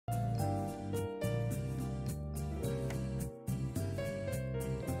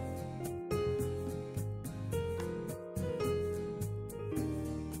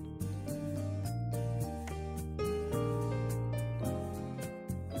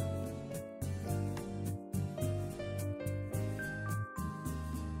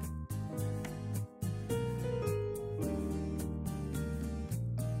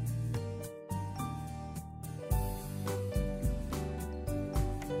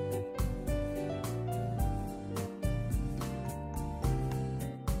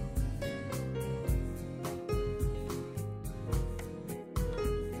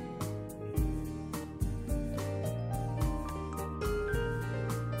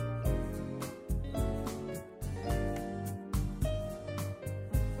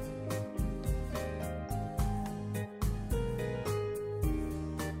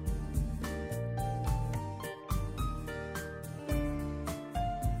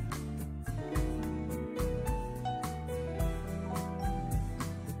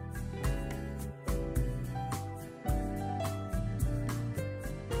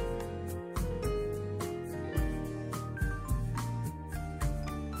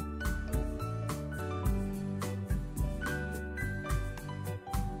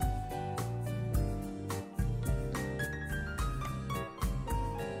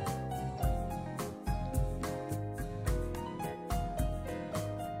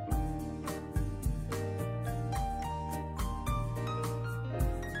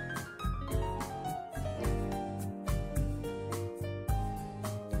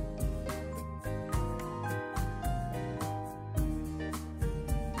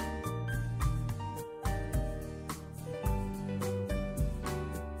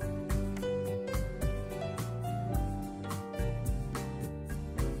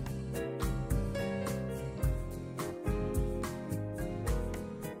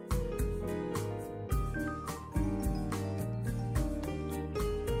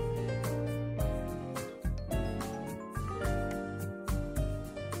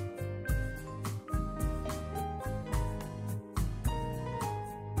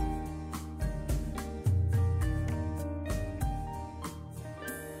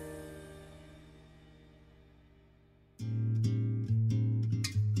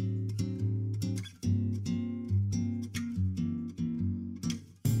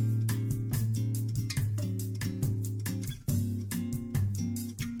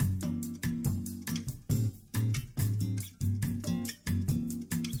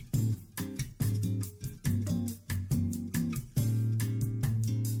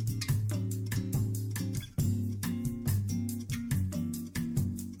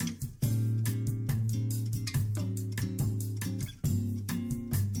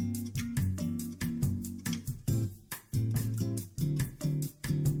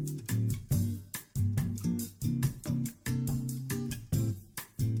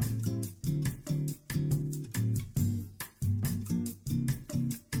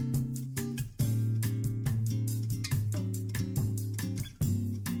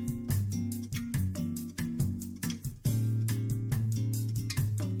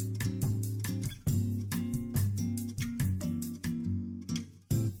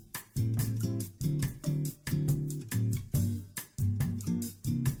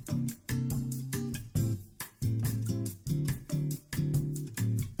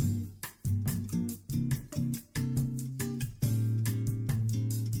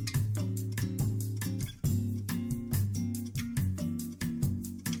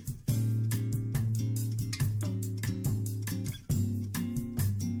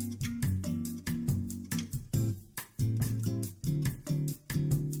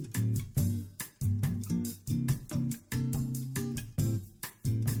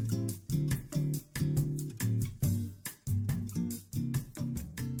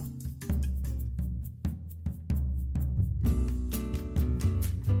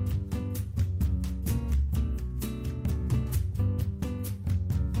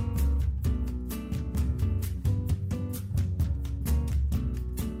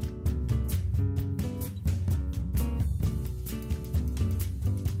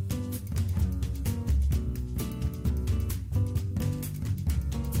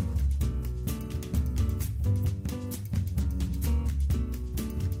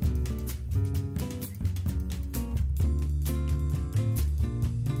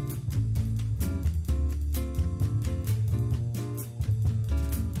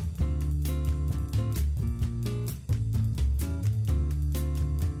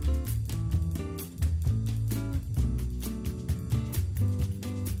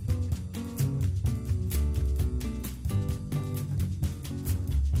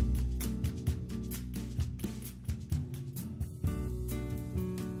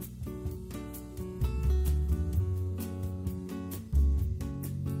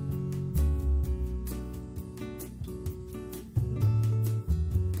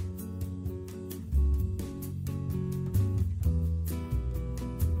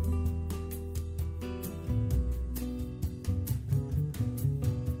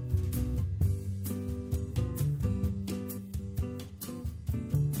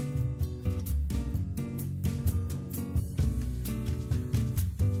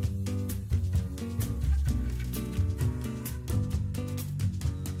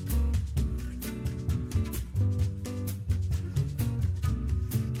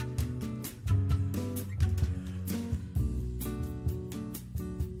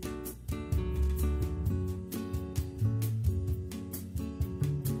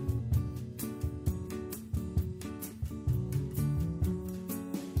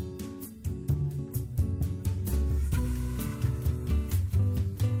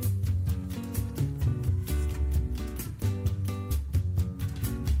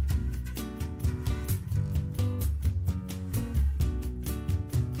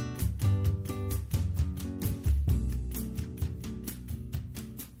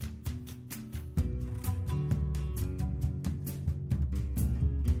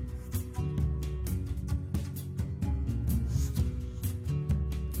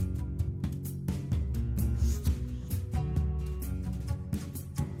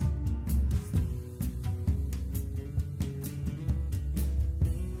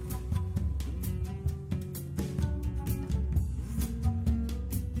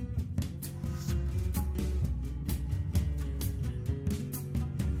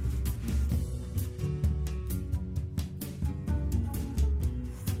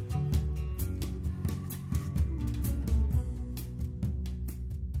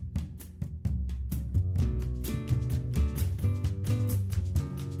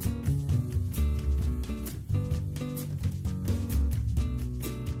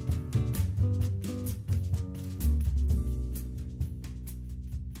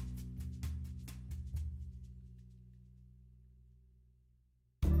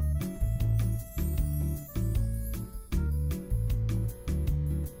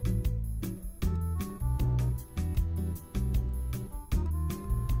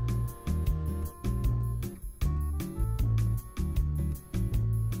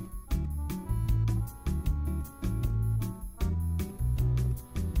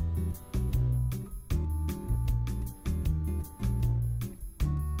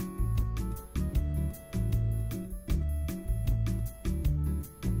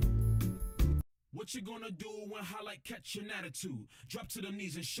What you gonna do when highlight catch an attitude? Drop to the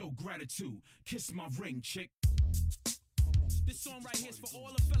knees and show gratitude. Kiss my ring, chick. This song right here is for all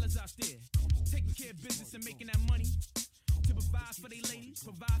the fellas out there taking care of business and making that money to provide for their ladies,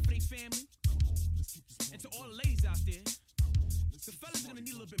 provide for their family. And to all the ladies out there, the fellas are gonna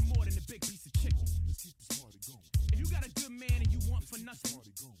need a little bit more than a big piece of chicken. If you got a good man and you want for nothing,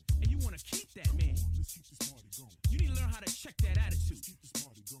 and you wanna keep that man, you need to learn how to check that attitude.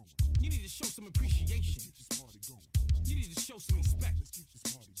 You need to show some appreciation. You need to show some respect.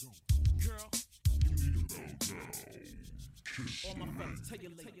 Girl, you need to bow down. All my fellas, tell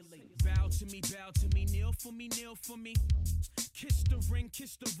your lady. Bow to me, kneel for me, kneel for me. Kiss the ring.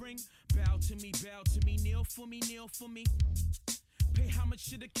 Bow to me, kneel for me, kneel for me. Pay homage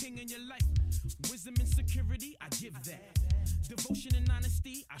to the king in your life. Wisdom and security, I give that. Devotion and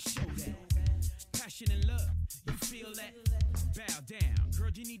honesty, I show that. Passion and love, you feel that? Bow down, girl,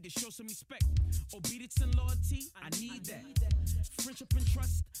 you need to show some respect. Obedience and loyalty, I need that. Friendship and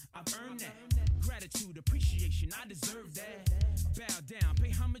trust, I've earned that. Gratitude, appreciation, I deserve that. Bow down, pay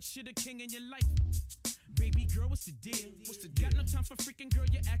homage to the king in your life. Baby girl, what's the deal? Got no time for freaking girl,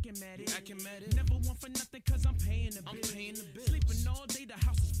 you're acting mad. Never want for nothing cause I'm paying the bill. Sleeping all day, the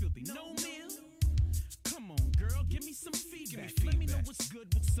house is filthy. No meal. Come on, girl, give me some feedback. Let me know what's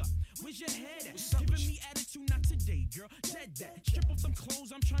good, what's up. Where's your head at? Giving me attitude, not today, girl. Dead that. Strip off them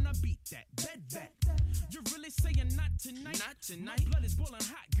clothes, I'm trying to beat that. Bed that. You're really saying not tonight? Not tonight. My blood is boiling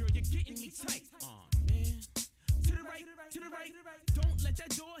hot, girl. You're getting me tight. Aw, man. To the right. Don't let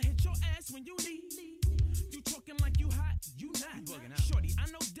that door hit your ass when you leave. You talking like you hot, you not. Shorty, I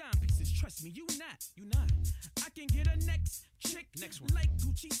know dime pieces, trust me, you not. I can get a next chick, next one. Like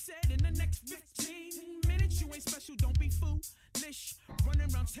Gucci said, in the next 15 minutes. You ain't special, don't be foolish.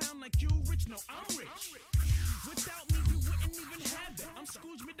 Running around town like you rich, no, I'm rich. Without me, you wouldn't even have that. I'm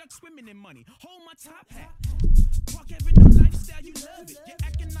Scrooge McDuck swimming in money. Hold my top hat. Park Avenue lifestyle, you love it. You're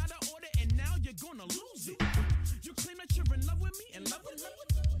acting out of order, and now you're gonna lose it. You claim that you're in love with me, in love with me.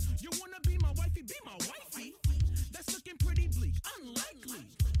 You wanna be my wifey, be my wifey. That's looking pretty bleak, unlikely.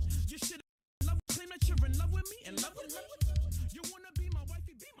 You should claim that you're in love with me, in love with me. You wanna be my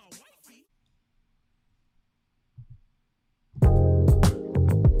wifey, be my wifey.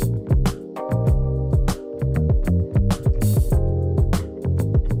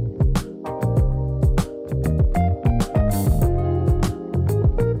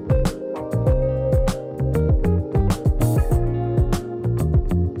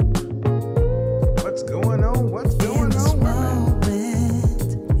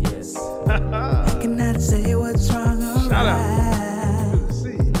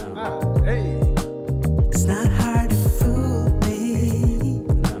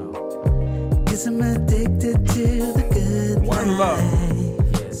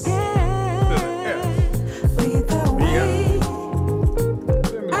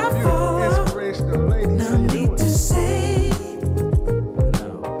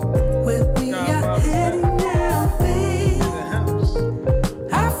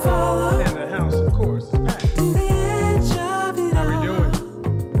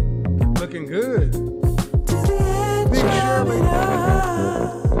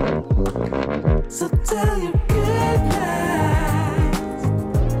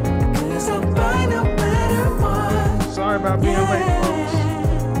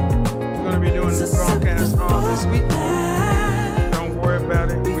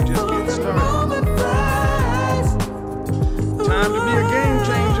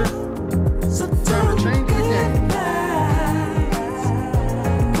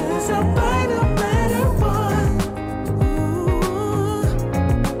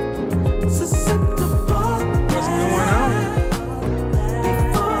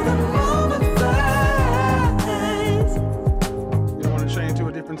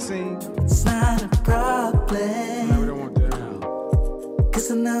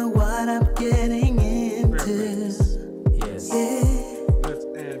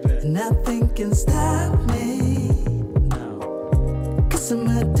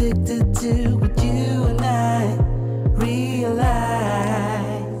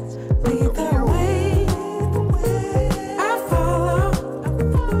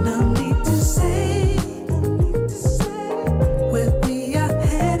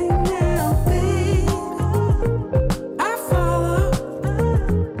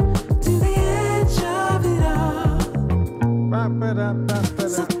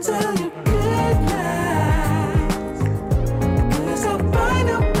 Cause I'll find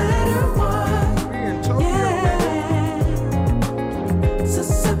a better one.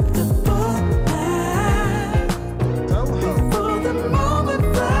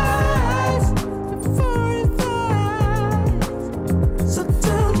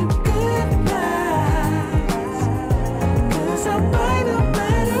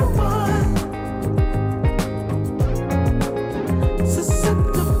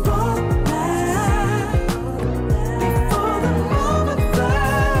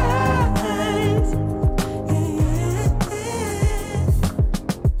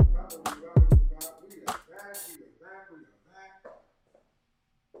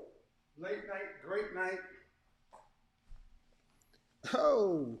 great night.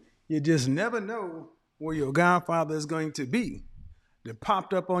 Oh, you just never know where your godfather is going to be. That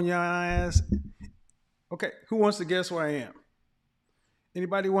popped up on your ass. Okay, who wants to guess where I am?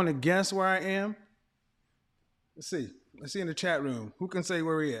 Anybody want to guess where I am? Let's see. Let's see in the chat room. Who can say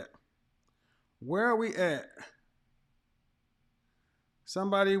where we at? Where are we at?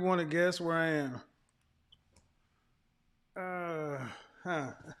 Somebody want to guess where I am? Huh.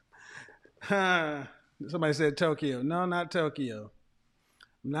 Huh. Somebody said Tokyo. No, not Tokyo.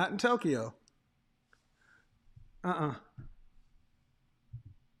 Not in Tokyo. Uh-uh.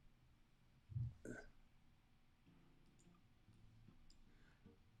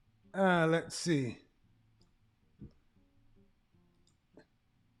 Let's see.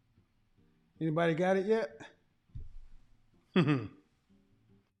 Anybody got it yet?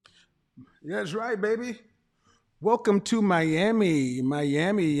 That's right, baby. Welcome to Miami.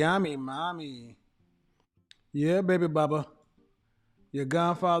 Miami, yummy, mommy. Yeah, baby Baba. Your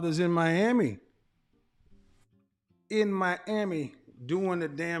godfather's in Miami. In Miami, doing the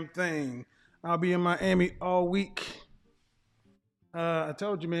damn thing. I'll be in Miami all week. I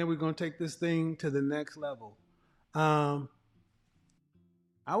told you, man, we're gonna take this thing to the next level. Um,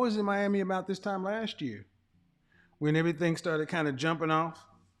 I was in Miami about this time last year when everything started kind of jumping off,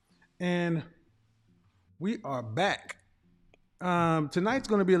 and we are back. Tonight's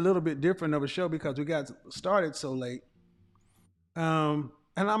going to be a little bit different of a show because we got started so late. And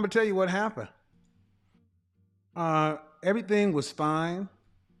I'm gonna tell you what happened. Everything was fine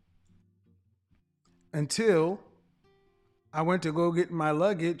until I went to go get my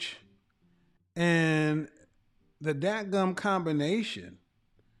luggage, and the dadgum combination,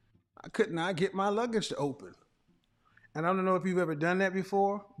 I could not get my luggage to open. And I don't know if you've ever done that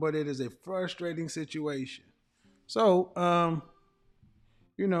before, but it is a frustrating situation. So,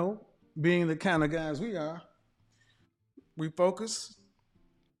 you know, being the kind of guys we are, we focus,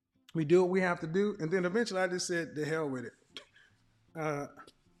 we do what we have to do, and then eventually I just said, the hell with it. Uh,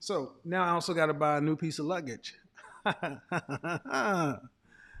 so now I also got to buy a new piece of luggage. Oh,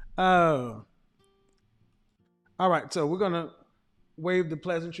 all right. So we're gonna waive the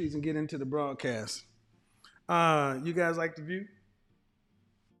pleasantries and get into the broadcast. You guys like the view?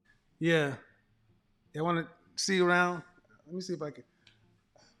 Yeah. You want to see around? Let me see if I can.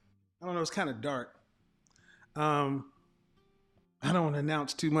 I don't know. It's kind of dark. Um, I don't want to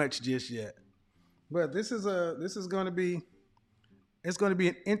announce too much just yet. But this is going to be it's going to be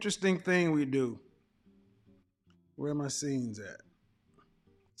an interesting thing we do. Where are my scenes at?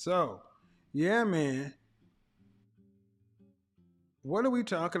 So, yeah, man. What are we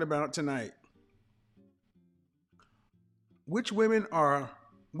talking about tonight? Which women are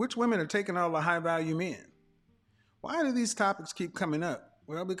which women are taking all the high value men? Why do these topics keep coming up?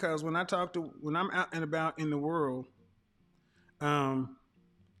 Well, because when I'm out and about in the world, um,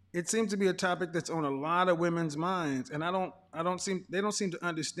 it seems to be a topic that's on a lot of women's minds, and they don't seem to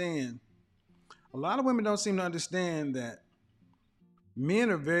understand. A lot of women don't seem to understand that men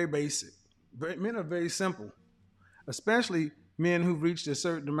are very basic. Men are very simple, especially men who've reached a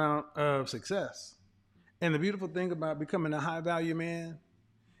certain amount of success. And the beautiful thing about becoming a high value man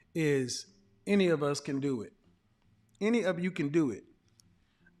is any of us can do it. Any of you can do it.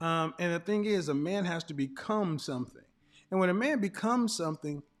 And the thing is, a man has to become something. And when a man becomes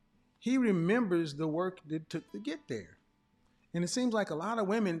something, he remembers the work that it took to get there. And it seems like a lot of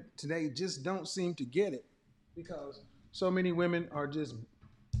women today just don't seem to get it because so many women are just,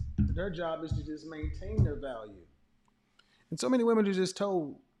 their job is to just maintain their value. And so many women are just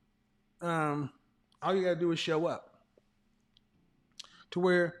told, all you got to do is show up. To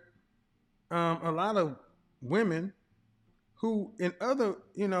where a lot of women who in other,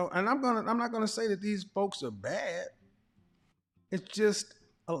 and I'm not gonna say that these folks are bad. It's just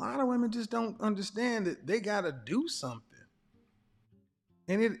a lot of women just don't understand that they gotta do something.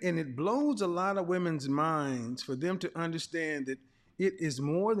 And it blows a lot of women's minds for them to understand that it is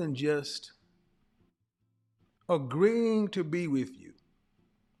more than just agreeing to be with you.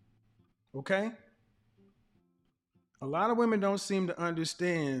 Okay? A lot of women don't seem to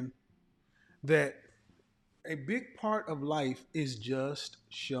understand that a big part of life is just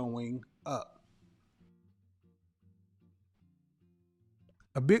showing up.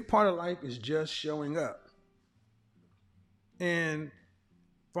 A big part of life is just showing up. And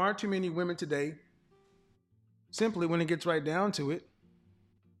far too many women today, simply when it gets right down to it,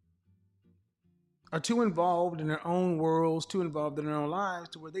 are too involved in their own worlds, too involved in their own lives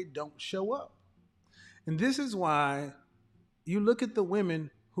to where they don't show up. And this is why you look at the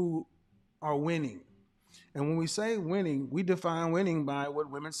women who are winning. And when we say winning, we define winning by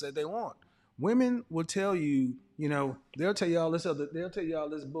what women said they want. Women will tell you, they'll tell you all this they'll tell you all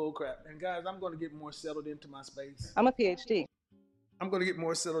this bull crap. And guys, I'm going to get more settled into my space. I'm a PhD. I'm going to get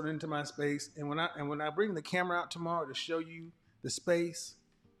more settled into my space. And when I bring the camera out tomorrow to show you the space,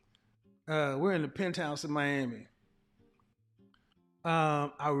 we're in the penthouse in Miami.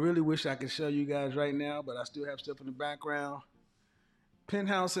 I really wish I could show you guys right now, but I still have stuff in the background.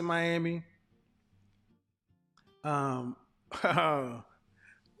 Penthouse in Miami. Oh,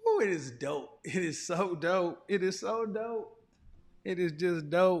 it is dope. It is so dope. It is so dope. It is just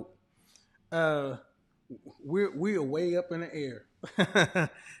dope. We are way up in the air.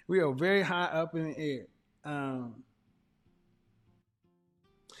 We are very high up in the air.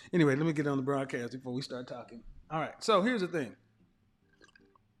 Anyway, let me get on the broadcast before we start talking. All right. So here's the thing.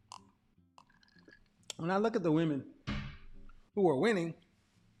 When I look at the women who are winning,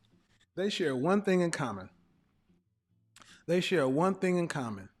 they share one thing in common. They share one thing in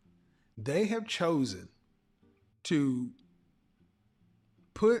common. They have chosen to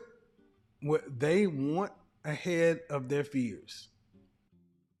put what they want ahead of their fears.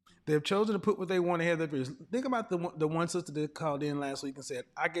 They've chosen to put what they want ahead of their fears. Think about the one sister that called in last week and said,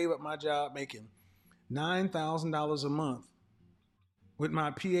 I gave up my job making $9,000 a month with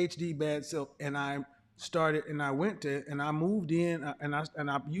my PhD bad self, and I moved in, and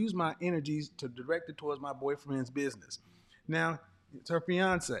I used my energies to direct it towards my boyfriend's business. Now, it's her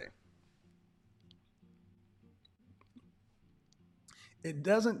fiance. It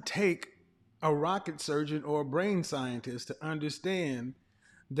doesn't take a rocket surgeon or a brain scientist to understand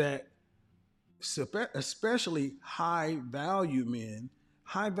that, especially high value men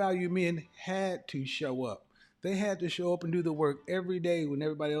had to show up. They had to show up and do the work every day when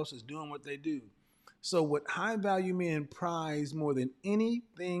everybody else is doing what they do. So what high value men prize more than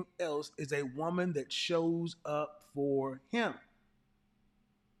anything else is a woman that shows up for him.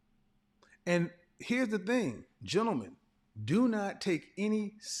 And here's the thing, gentlemen, do not take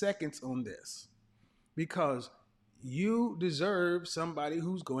any seconds on this, because you deserve somebody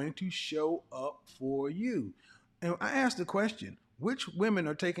who's going to show up for you. And I asked the question, which women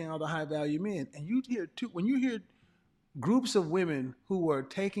are taking all the high value men? And when you hear groups of women who are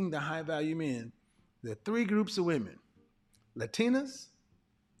taking the high value men, there are three groups of women: Latinas,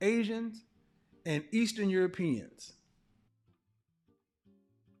 Asians, and Eastern Europeans.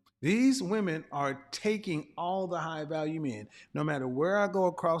 These women are taking all the high value men. No matter where I go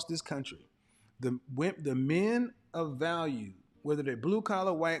across this country, the men of value, whether they're blue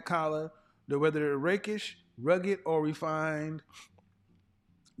collar, white collar, whether they're rakish, rugged, or refined,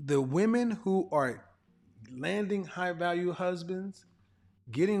 the women who are landing high value husbands,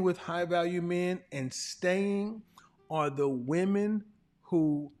 getting with high value men, and staying are the women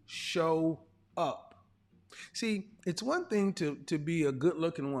who show up. See, it's one thing to be a good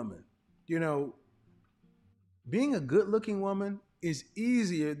looking woman. Being a good looking woman is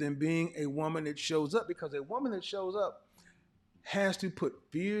easier than being a woman that shows up, because a woman that shows up has to put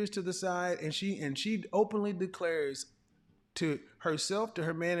fears to the side, and she openly declares to herself, to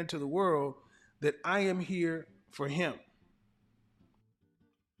her man, and to the world that I am here for him.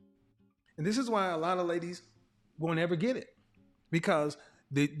 And this is why a lot of ladies won't ever get it, because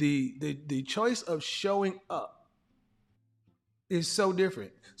the choice of showing up is so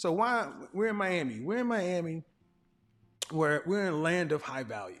different. So we're in Miami. We're in a land of high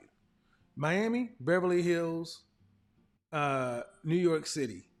value. Miami, Beverly Hills, New York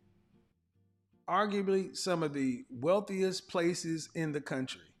City. Arguably some of the wealthiest places in the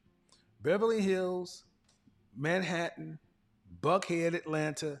country. Beverly Hills, Manhattan, Buckhead,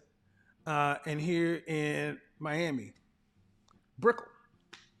 Atlanta, and here in Miami, Brickell.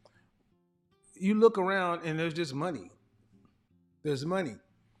 You look around and there's just money. There's money.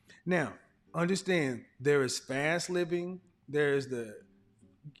 Now, understand, there is fast living. There's the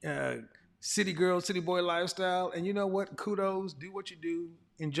city girl, city boy lifestyle. And you know what? Kudos. Do what you do.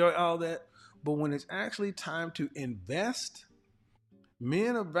 Enjoy all that. But when it's actually time to invest,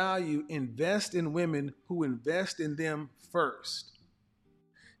 men of value invest in women who invest in them first.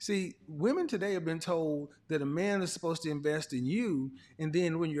 See, women today have been told that a man is supposed to invest in you, and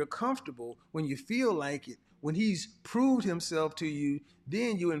then when you're comfortable, when you feel like it, when he's proved himself to you,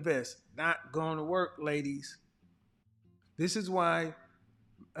 then you invest. Not going to work, ladies. This is why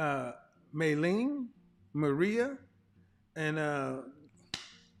Maylene, Maria, and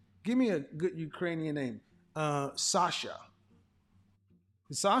give me a good Ukrainian name. Sasha.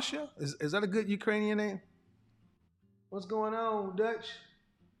 Sasha? Is that a good Ukrainian name? What's going on, Dutch?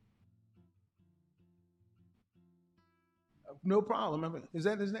 No problem. Is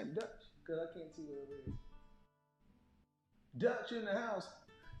that his name? Dutch? Because I can't see what it is. Dutch in the house.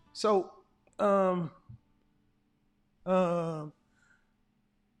 So Um, uh,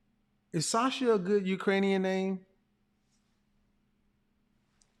 is Sasha a good Ukrainian name?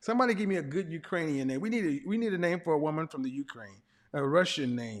 Somebody give me a good Ukrainian name. We need a name for a woman from the Ukraine. A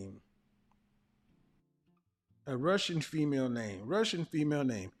Russian name. A Russian female name. Russian female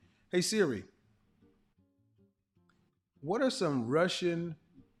name. Hey Siri, what are some Russian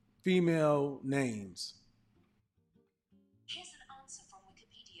female names? Here's an answer from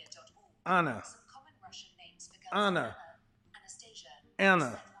Wikipedia.org. Anna. Some common Russian names for girls: Anna. Anastasia, Anna.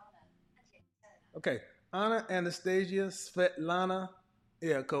 Svetlana, and Yekaterina. Okay. Anna, Anastasia, Svetlana.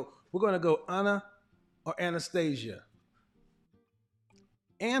 Yeah, cool. We're gonna go Anna or Anastasia.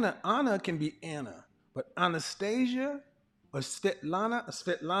 Anna can be Anna, but Anastasia or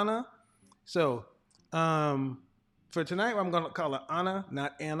Svetlana. So, for tonight, I'm gonna call her Anna,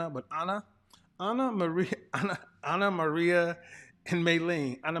 not Anna, but Anna. Anna Maria, and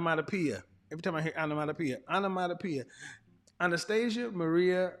Maylene. Onomatopoeia. Every time I hear onomatopoeia. Anastasia,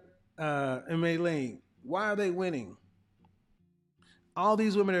 Maria, and Maylene. Why are they winning? All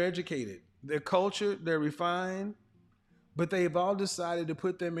these women are educated. They're cultured. They're refined. But they've all decided to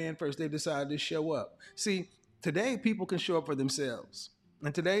put their man first. They've decided to show up. See, today people can show up for themselves.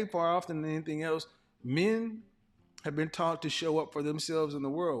 And today, far often than anything else, men have been taught to show up for themselves in the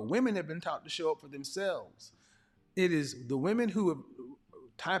world. Women have been taught to show up for themselves. It is the women who have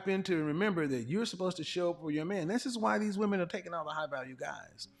tap into and remember that you're supposed to show up for your man. This is why these women are taking all the high value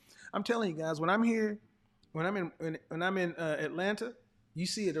guys. I'm telling you guys, when I'm here, when I'm in Atlanta, you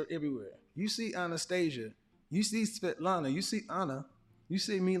see it everywhere. You see Anastasia, you see Svetlana, you see Anna, you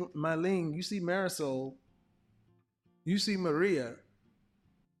see Mylene, you see Marisol, you see Maria.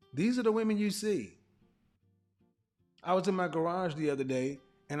 These are the women you see. I was in my garage the other day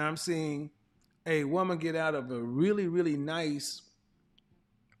and I'm seeing a woman get out of a really, really nice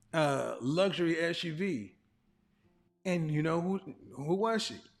luxury SUV. And you know who was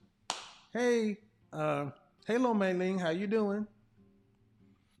she? Hey, hello Maylene, how you doing?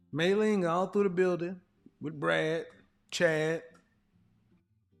 Maylene all through the building with Brad, Chad.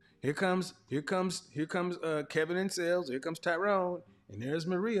 Here comes Kevin in sales. Here comes Tyrone, and there's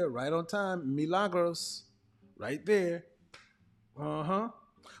Maria right on time. Milagros, right there. But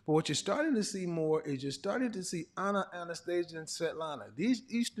what you're starting to see more is you're starting to see Anna, Anastasia, and Svetlana. These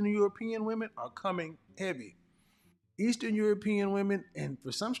Eastern European women are coming heavy. Eastern European women, and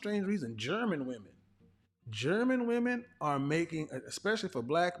for some strange reason, German women. German women are making, especially for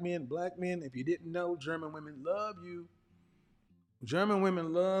black men, if you didn't know, German women love you. German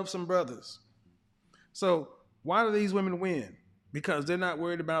women love some brothers. So why do these women win? Because they're not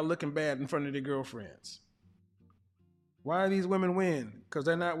worried about looking bad in front of their girlfriends. Why do these women win? Because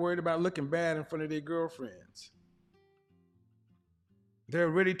they're not worried about looking bad in front of their girlfriends. They're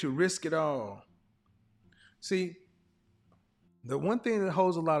ready to risk it all. See, the one thing that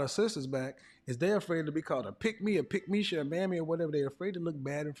holds a lot of sisters back is they're afraid to be called a pick-me, a pick-me-sha, a mammy, or whatever. They're afraid to look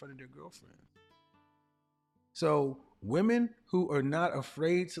bad in front of their girlfriend. So women who are not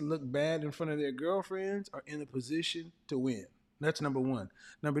afraid to look bad in front of their girlfriends are in a position to win. That's number one.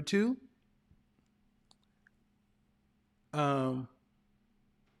 Number two, women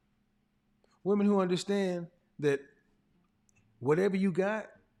who understand that whatever you got,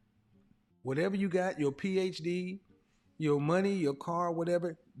 your PhD, your money, your car,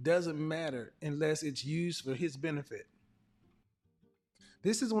 whatever, doesn't matter unless it's used for his benefit.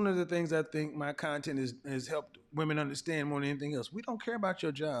 This is one of the things I think my content has helped women understand more than anything else. We don't care about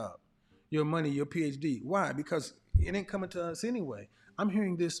your job, your money, your PhD. Why? Because it ain't coming to us anyway. I'm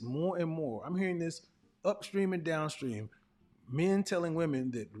hearing this more and more. I'm hearing this upstream and downstream. Men telling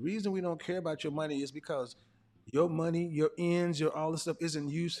women that the reason we don't care about your money is because your money, your ends, your all this stuff isn't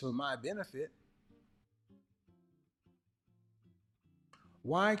used for my benefit.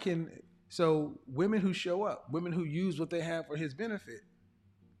 So women who show up, women who use what they have for his benefit,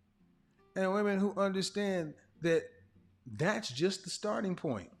 and women who understand that that's just the starting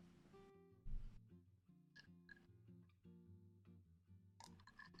point.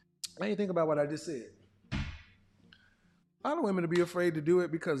 Now you think about what I just said. A lot of women to be afraid to do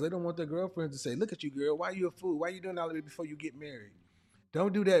it because they don't want their girlfriends to say, "Look at you, girl. Why are you a fool? Why are you doing all of it before you get married?"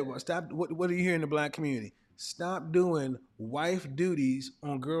 Don't do that. Stop. What do you hear in the black community? Stop doing wife duties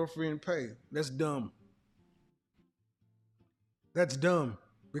on girlfriend pay. That's dumb. That's dumb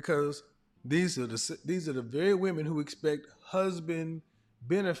because these are the very women who expect husband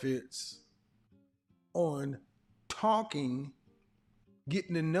benefits on talking,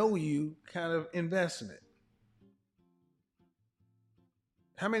 getting to know you kind of investment.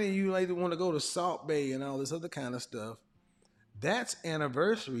 How many of you ladies want to go to Salt Bay and all this other kind of stuff? That's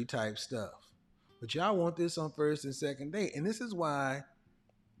anniversary type stuff. But y'all want this on first and second date. And this is why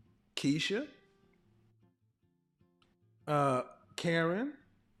Keisha, uh, Karen,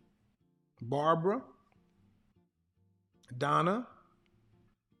 Barbara, Donna,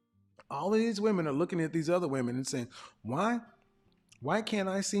 all of these women are looking at these other women and saying, why can't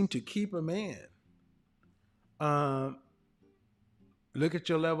I seem to keep a man? Um, look at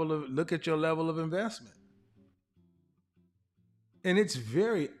your level of investment. And it's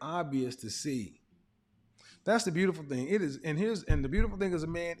very obvious to see. That's the beautiful thing. It is, and the beautiful thing as a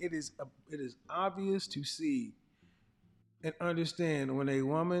man, it is obvious to see and understand when a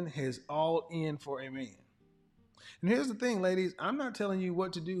woman has all in for a man. And here's the thing, ladies, I'm not telling you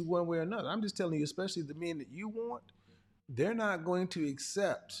what to do one way or another. I'm just telling you, especially the men that you want, they're not going to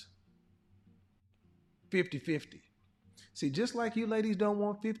accept 50-50. See, just like you ladies don't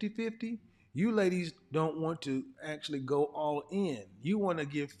want 50-50, you ladies don't want to actually go all in. You want to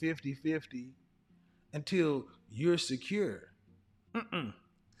give 50-50 until you're secure.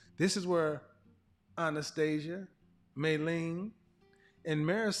 This is where Anastasia, Maylene, and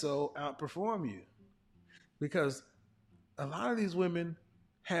Marisol outperform you. Because a lot of these women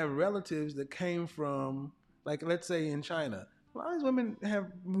have relatives that came from, like, let's say in China. A lot of these women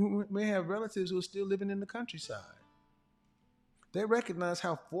may have relatives who are still living in the countryside. They recognize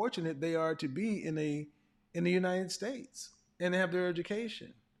how fortunate they are to be in the United States and have their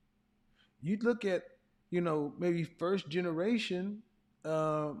education. You look at, maybe first generation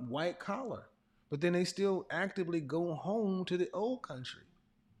white collar, but then they still actively go home to the old country.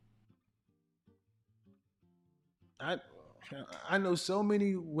 I know so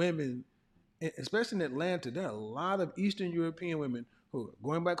many women, especially in Atlanta. There are a lot of Eastern European women who are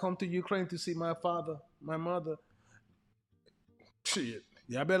going back home to Ukraine to see my father, my mother. Shit,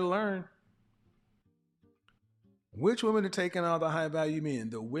 y'all better learn. Which women are taking all the high value men?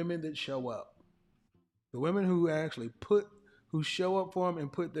 The women that show up. The women who actually who show up for them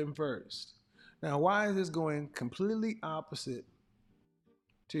and put them first. Now, why is this going completely opposite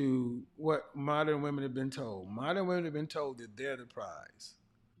to what modern women have been told? Modern women have been told that they're the prize.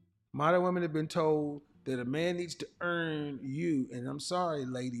 Modern women have been told that a man needs to earn you. And I'm sorry,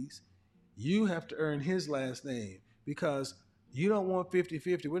 ladies, you have to earn his last name, because you don't want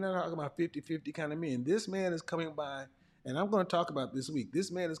 50-50. We're not talking about 50-50 kind of men. This man is coming by, and I'm going to talk about this week.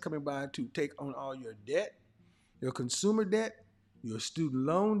 This man is coming by to take on all your debt, your consumer debt, your student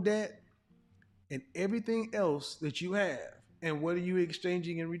loan debt, and everything else that you have. And what are you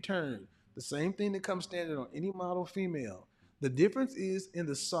exchanging in return? The same thing that comes standard on any model female. The difference is in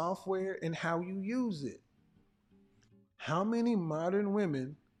the software and how you use it. How many modern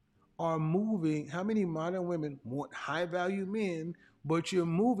women are moving? How many modern women want high value men, but you're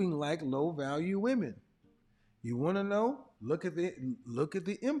moving like low value women? You want to know? Look at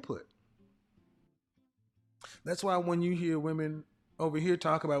the input. That's why when you hear women over here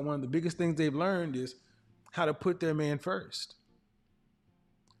talk about one of the biggest things they've learned is how to put their man first.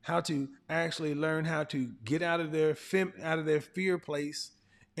 How to actually learn how to get out of their fear place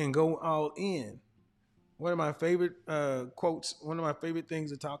and go all in. One of my favorite quotes, one of my favorite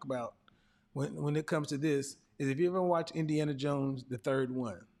things to talk about when it comes to this is, if you ever watch Indiana Jones, the third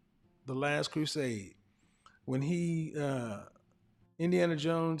one, The Last Crusade, when Indiana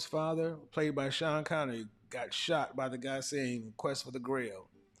Jones' father, played by Sean Connery, got shot by the guy saying Quest for the Grail.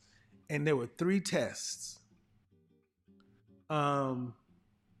 And there were 3 tests. The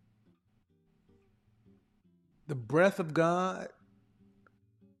breath of God.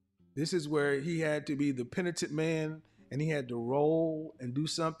 This is where he had to be the penitent man, and he had to roll and do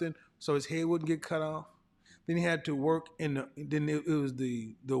something so his head wouldn't get cut off. Then he had to work then it was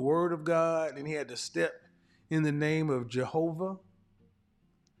the word of God, and he had to step in the name of Jehovah.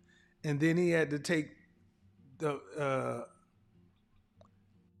 And then he had to take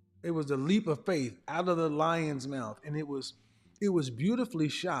it was the leap of faith out of the lion's mouth, and it was beautifully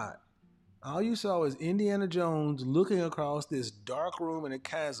shot. All you saw was Indiana Jones looking across this dark room in a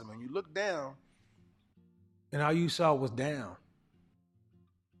chasm, and you look down, and all you saw was down.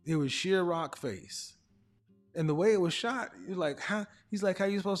 It was sheer rock face. And the way it was shot, you're like, how? He's like, how are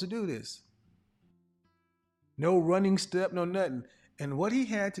you supposed to do this? No running step, no nothing. And what he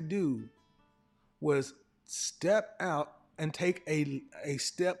had to do was step out and take a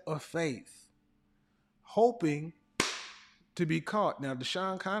step of faith, hoping to be caught. Now, the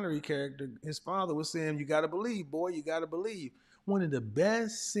Sean Connery character, his father was saying, you got to believe, boy, you got to believe. One of the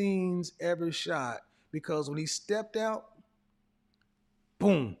best scenes ever shot, because when he stepped out,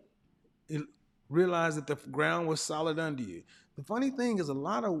 boom, it realized that the ground was solid under you. The funny thing is, a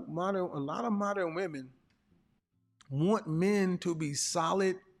lot of modern women want men to be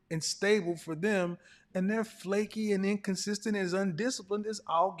solid and stable for them, and they're flaky and inconsistent and as undisciplined as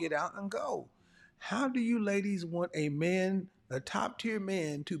all get out and go. How do you ladies want a man, a top tier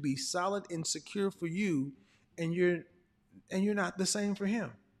man, to be solid and secure for you, and you're not the same for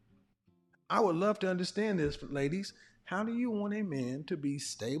him? I would love to understand this, ladies. How do you want a man to be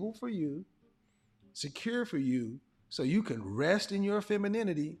stable for you, secure for you, so you can rest in your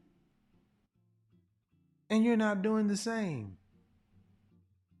femininity, and you're not doing the same?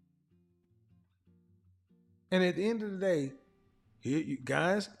 And at the end of the day, here, you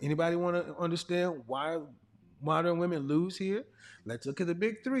guys, anybody want to understand why modern women lose here? Let's look at the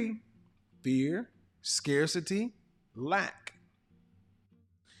big three: fear, scarcity, lack.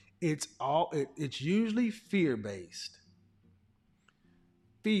 It's usually fear based.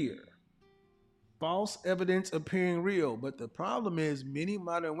 Fear, false evidence appearing real. But the problem is, many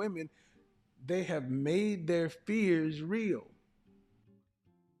modern women, they have made their fears real.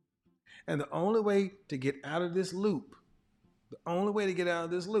 And the only way to get out of this loop, the only way to get out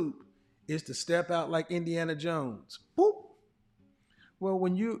of this loop is to step out like Indiana Jones. Boop. Well,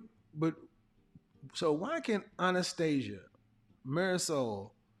 but so why can Anastasia,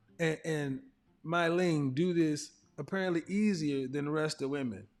 Marisol, and Mylene do this apparently easier than the rest of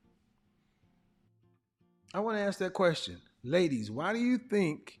women? I want to ask that question. Ladies, why do you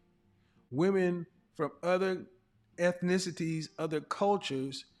think women from other ethnicities, other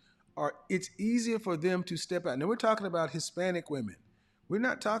cultures, it's easier for them to step out? Now we're talking about Hispanic women. We're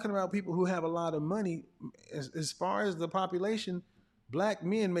not talking about people who have a lot of money. As far as the population, black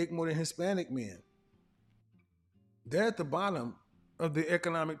men make more than Hispanic men. They're at the bottom of the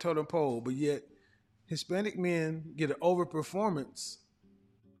economic totem pole, but yet Hispanic men get an overperformance.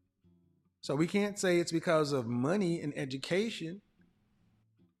 So we can't say it's because of money and education.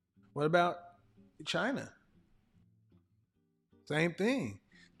 What about China? Same thing.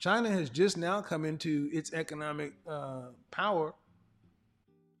 China has just now come into its economic power,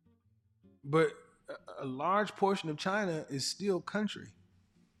 but a large portion of China is still country.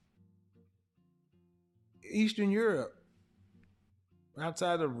 Eastern Europe,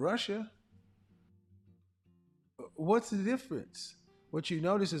 outside of Russia, what's the difference? What you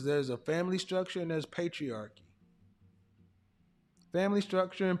notice is there's a family structure and there's patriarchy. Family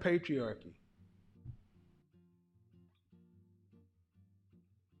structure and patriarchy.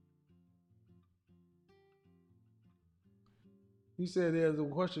 He said there's a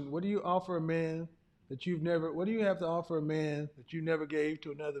question, what do you offer a man what do you have to offer a man that you never gave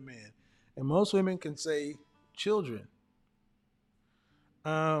to another man? And most women can say children.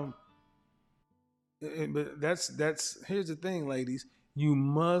 Um, but that's here's the thing, ladies. You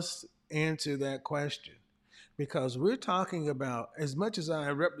must answer that question because we're talking about, as much as I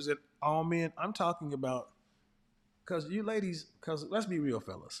represent all men, I'm talking about, because you ladies, because let's be real,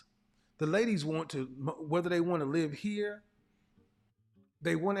 fellas. The ladies want to, whether they want to live here,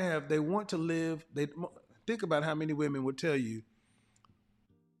 they want to live. They think about how many women would tell you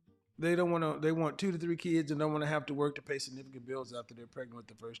they don't want to. They want 2 to 3 kids and don't want to have to work to pay significant bills after they're pregnant with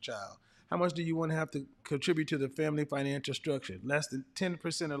the first child. How much do you want to have to contribute to the family financial structure? Less than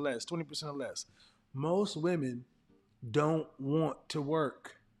 10% or less, 20% or less. Most women don't want to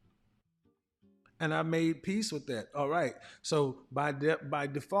work, and I made peace with that. All right. So by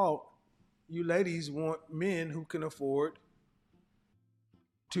default, you ladies want men who can afford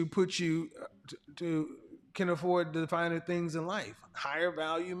to put you to can afford the finer things in life. Higher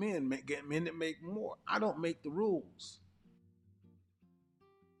value men, get men that make more. I don't make the rules.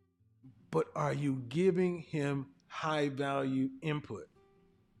 But are you giving him high value input?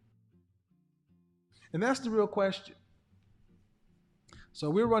 And that's the real question. So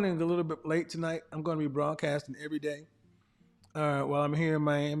we're running a little bit late tonight. I'm going to be broadcasting every day while I'm here in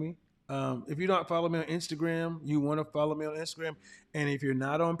Miami. If you don't follow me on Instagram, you want to follow me on Instagram. And if you're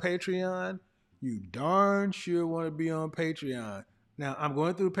not on Patreon, you darn sure want to be on Patreon. Now, I'm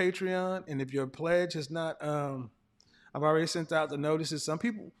going through Patreon, and if your pledge has not, I've already sent out the notices. Some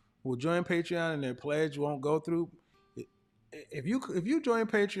people will join Patreon and their pledge won't go through. If you join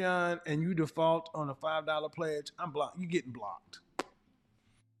Patreon and you default on a $5 pledge, I'm blocked. You're getting blocked.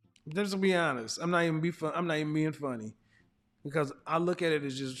 Just to be honest, I'm not even being funny, because I look at it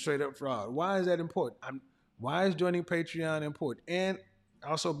as just straight up fraud. Why is that important? Why is joining Patreon important? And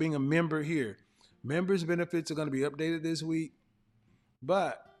also being a member here. Members benefits are going to be updated this week.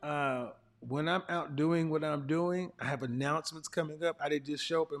 But when I'm out doing what I'm doing, I have announcements coming up. I didn't just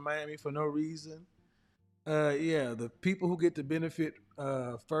show up in Miami for no reason. The people who get the benefit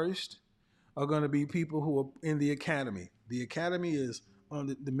first are going to be people who are in the academy. The academy is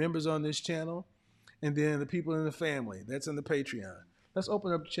on the members on this channel, and then the people in the family. That's in the Patreon. Let's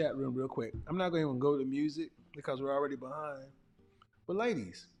open up the chat room real quick. I'm not going to even go to music because we're already behind. But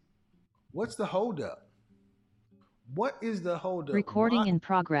ladies, what's the holdup? What is the holdup? Recording in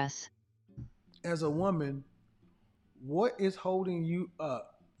progress. As a woman, what is holding you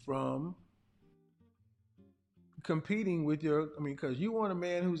up from competing with because you want a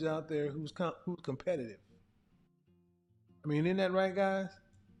man who's out there who's competitive. I mean, isn't that right, guys?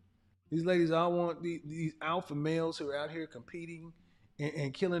 These ladies all want these alpha males who are out here competing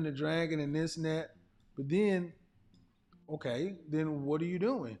and killing the dragon and this and that. But then, okay, then what are you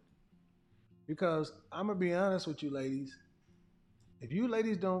doing? Because I'm gonna be honest with you, ladies. If you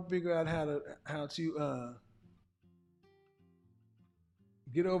ladies don't figure out how to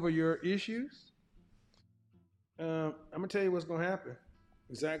get over your issues, I'm gonna tell you what's gonna happen.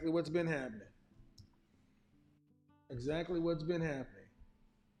 Exactly what's been happening. Exactly what's been happening.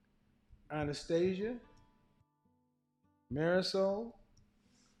 Anastasia, Marisol,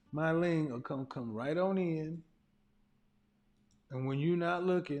 Mylene will come right on in, and when you're not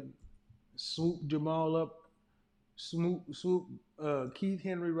looking, swoop Jamal up, swoop Keith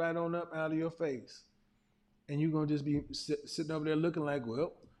Henry right on up out of your face, and you're gonna just be sitting over there looking like,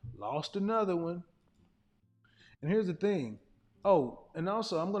 well, lost another one. And here's the thing. Oh, and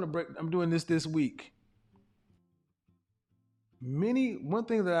also I'm doing this week. One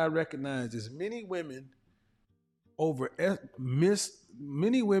thing that I recognize is many women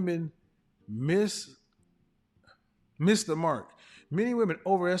miss the mark. Many women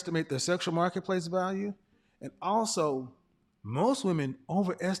overestimate their sexual marketplace value, and also most women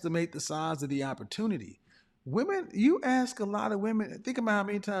overestimate the size of the opportunity. Women, you ask a lot of women, think about how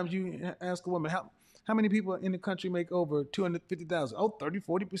many times you ask a woman, how many people in the country make over 250,000? Oh,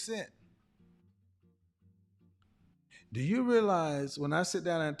 30-40%. Do you realize when I sit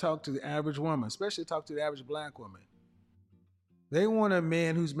down and talk to the average woman, especially talk to the average black woman, they want a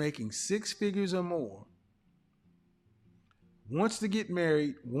man who's making 6 figures or more, wants to get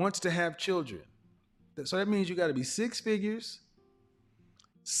married, wants to have children. So that means you got to be 6 figures,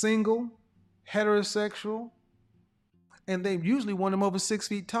 single, heterosexual, and they usually want them over 6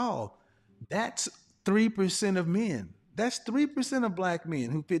 feet tall. That's 3% of men. That's 3% of black men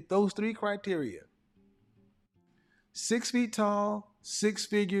who fit those 3 criteria. 6 feet tall, 6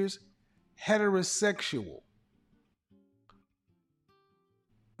 figures, heterosexual.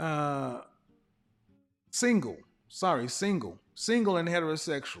 Single and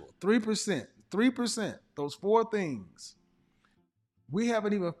heterosexual. 3%, those 4 things. We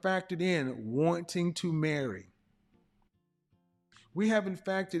haven't even factored in wanting to marry. We haven't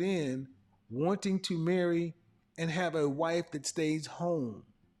factored in wanting to marry and have a wife that stays home.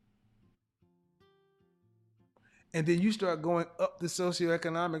 And then you start going up the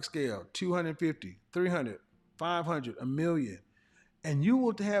socioeconomic scale, 250, 300, 500, a million. And you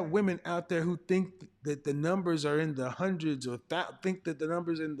will have women out there who think that the numbers are in the hundreds or think that the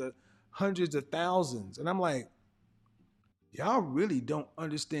numbers in the hundreds of thousands. And I'm like, y'all really don't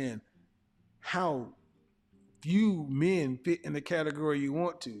understand how few men fit in the category you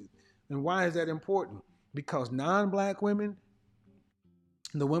want to. And why is that important? Because non-black women,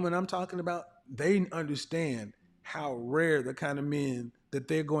 the women I'm talking about, they understand how rare the kind of men that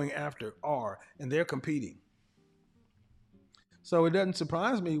they're going after are, and they're competing. So it doesn't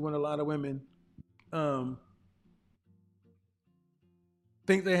surprise me when a lot of women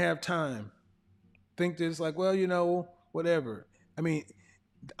think they have time, think that it's like, well, whatever. I mean,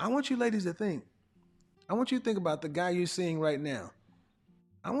 I want you ladies to think. I want you to think about the guy you're seeing right now.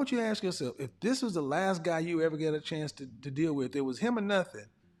 I want you to ask yourself, if this was the last guy you ever get a chance to deal with, it was him or nothing,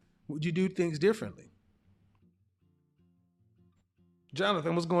 would you do things differently?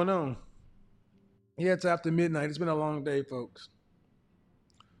 Jonathan, what's going on? Yeah, it's after midnight. It's been a long day, folks.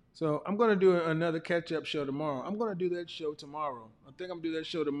 So I'm going to do another catch-up show tomorrow. I'm going to do that show tomorrow. I think I'm going to do that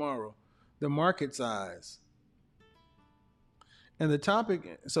show tomorrow. The market size. And the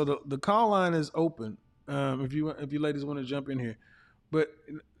topic, so the call line is open if you ladies want to jump in here. But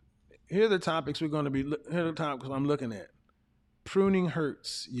here are the topics I'm looking at. Pruning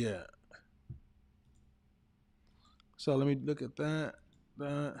hurts, yeah. So let me look at that.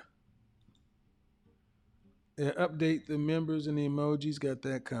 Update the members and the emojis. Got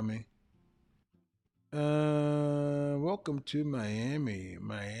that coming. Welcome to Miami,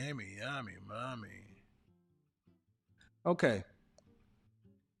 mommy. Okay.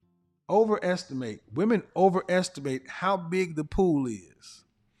 Women overestimate how big the pool is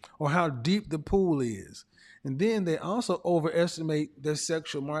or how deep the pool is. And then they also overestimate their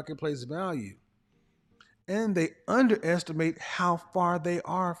sexual marketplace value. And they underestimate how far they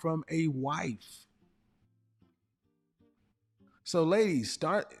are from a wife. So, ladies,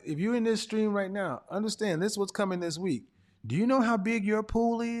 start if you're in this stream right now, understand this is what's coming this week. Do you know how big your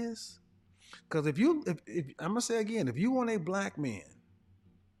pool is? Because if I'm gonna say again, if you want a black man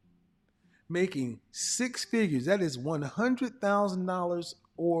making six figures, that is $100,000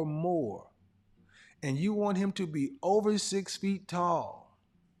 or more, and you want him to be over 6 feet tall,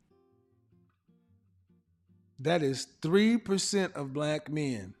 that is 3% of black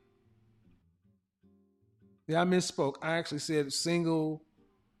men. Yeah, I misspoke. I actually said single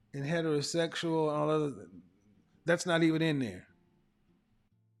and heterosexual and all other. That's not even in there.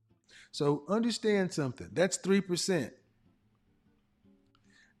 So understand something. That's 3%.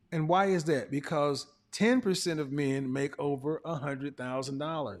 And why is that? Because 10% of men make over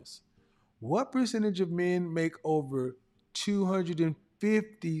 $100,000. What percentage of men make over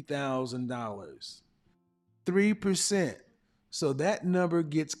 $250,000? 3%. So that number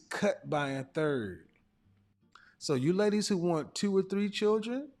gets cut by a third. So you ladies who want 2 or 3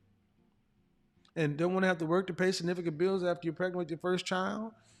 children and don't want to have to work to pay significant bills after you're pregnant with your first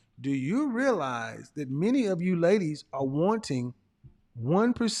child, do you realize that many of you ladies are wanting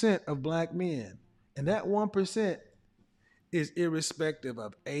 1% of black men? And that 1% is irrespective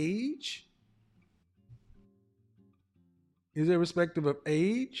of age,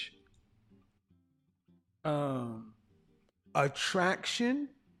 um, attraction,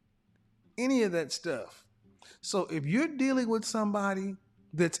 any of that stuff. So if you're dealing with somebody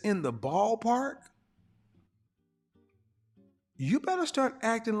that's in the ballpark, you better start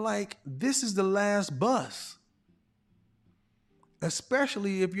acting like this is the last bus,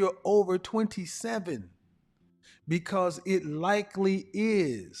 especially if you're over 27, because it likely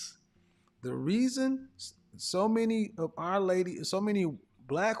is. The reason so many of our ladies, so many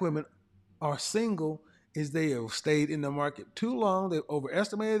black women are single is they have stayed in the market too long. They've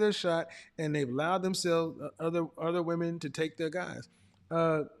overestimated their shot, and they've allowed themselves other women to take their guys.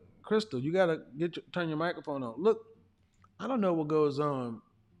 Crystal, you gotta turn your microphone on. Look, I don't know what goes on.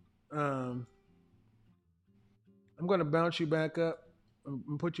 Um, I'm gonna bounce you back up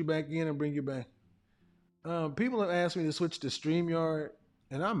and put you back in and bring you back. People have asked me to switch to StreamYard,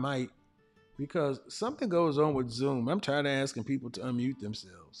 and I might because something goes on with Zoom. I'm tired of asking people to unmute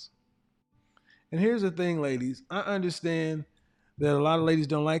themselves. And here's the thing, ladies. I understand that a lot of ladies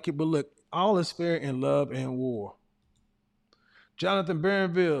don't like it, but look, all is fair in love and war. Jonathan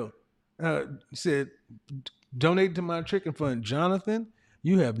Barronville said, donate to my chicken fund. Jonathan,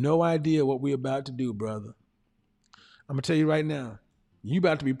 you have no idea what we're about to do, brother. I'm going to tell you right now, you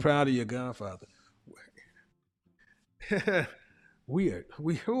about to be proud of your godfather. we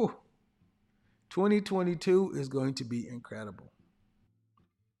 2022 is going to be incredible.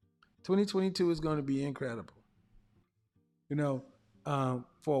 2022 is going to be incredible. You know,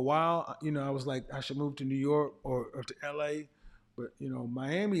 for a while, I was like, I should move to New York or to LA, but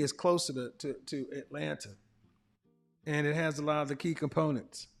Miami is closer to Atlanta, and it has a lot of the key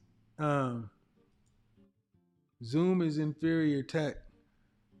components. Zoom is inferior tech.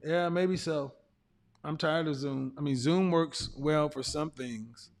 Yeah, maybe so. I'm tired of Zoom. I mean, Zoom works well for some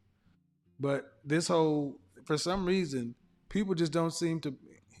things, but for some reason, people just don't seem to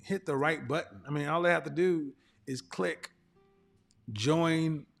hit the right button. I mean, all they have to do is click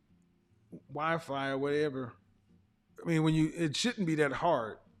join Wi-Fi or whatever. I mean, it shouldn't be that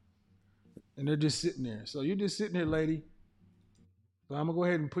hard, and they're just sitting there. So you're just sitting here, lady. So I'm gonna go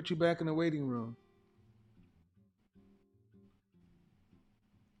ahead and put you back in the waiting room.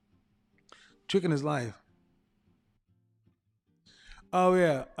 Chicken is life. Oh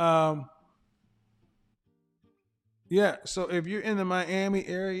yeah. Yeah. So if you're in the Miami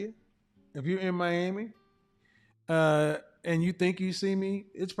area, if you're in Miami, and you think you see me,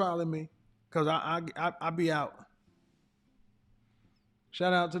 it's probably me, cause I be out.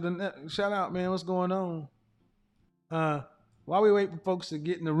 Shout out, man. What's going on? While we wait for folks to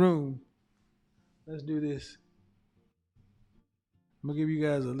get in the room, let's do this. I'm gonna give you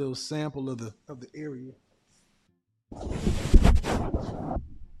guys a little sample of the area.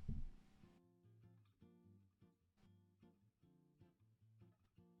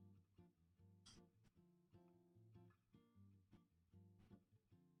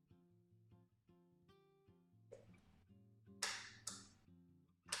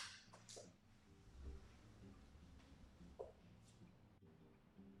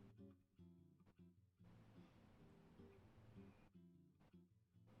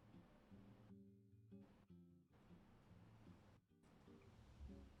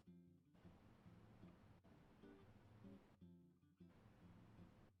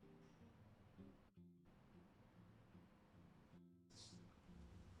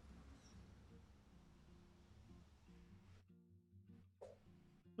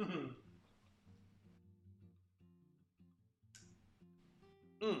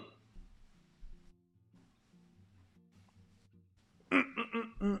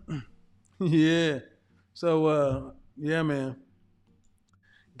 Yeah. So yeah, man.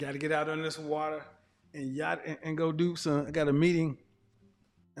 Got to get out on this water and yacht and go do some. I got a meeting.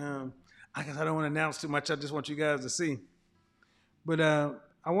 Um, I guess I don't want to announce too much. I just want you guys to see. But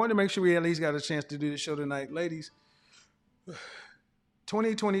I wanted to make sure we at least got a chance to do the show tonight, ladies.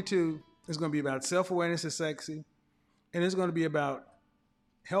 2022 is going to be about self awareness is sexy, and it's going to be about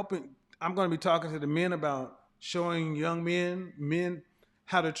helping. I'm going to be talking to the men about showing young men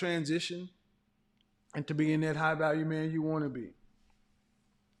how to transition and to being that high value man you want to be.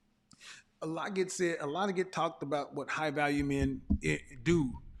 A lot gets said, a lot of get talked about what high value men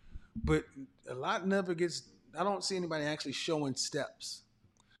do, but a lot never gets. I don't see anybody actually showing steps.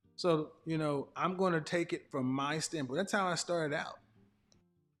 So I'm going to take it from my standpoint. That's how I started out.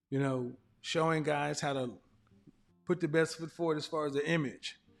 Showing guys how to put the best foot forward as far as the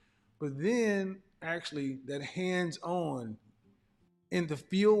image, but then actually that hands on in the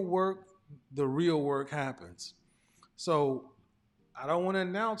field work, the real work happens. So I don't want to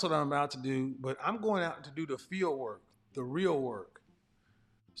announce what I'm about to do, but I'm going out to do the field work, the real work.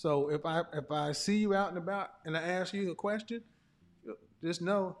 So if I see you out and about and I ask you a question, just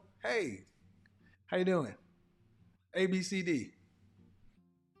know, hey, how you doing? A B C D.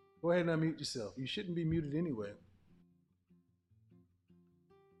 Go ahead and unmute yourself. You shouldn't be muted anyway.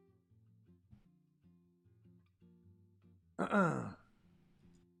 Uh-uh.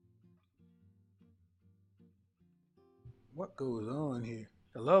 What goes on here?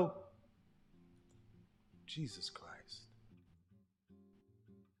 Hello? Jesus Christ.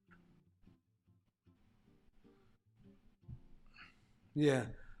 Yeah.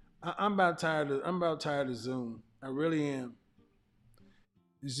 I'm about tired of Zoom. I really am.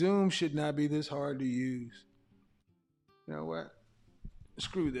 Zoom should not be this hard to use. You know what?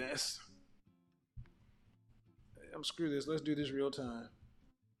 Screw this. Screw this. Let's do this real time.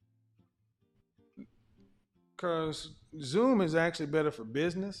 Because Zoom is actually better for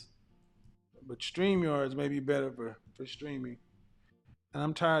business, but StreamYards may be better for streaming. And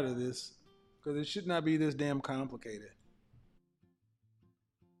I'm tired of this because it should not be this damn complicated.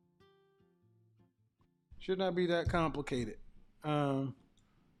 Should not be that complicated. Um,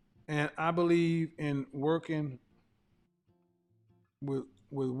 and I believe in working with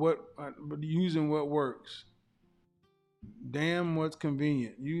what using what works. Damn, what's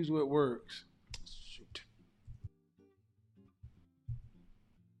convenient. Use what works. Shoot.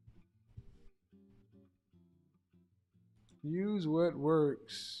 Use what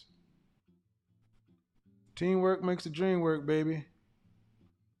works. Teamwork makes the dream work, baby.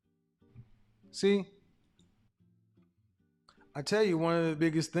 See, I tell you, one of the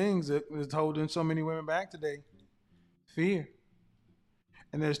biggest things that is holding so many women back today, fear.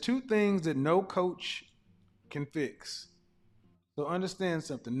 And there's two things that no coach can fix. So understand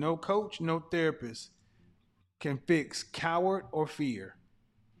something. No coach, no therapist can fix coward or fear.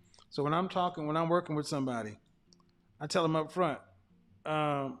 So when I'm working with somebody, I tell them up front,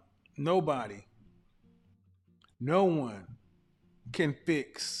 nobody, no one can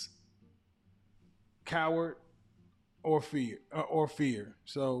fix coward or fear.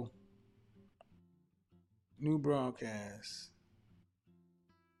 So new broadcast.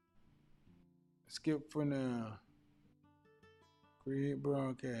 Skip for now. Create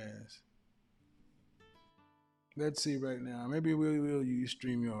broadcast. Let's see right now. Maybe we will use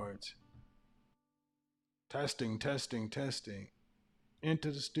StreamYards. Testing, testing, testing.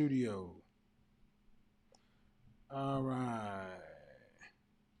 Into the studio. All right.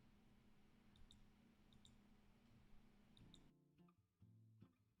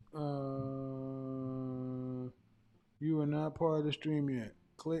 You are not part of the stream yet.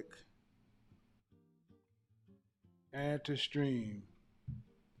 Click. Add to stream.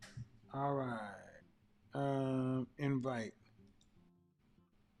 All right. Invite.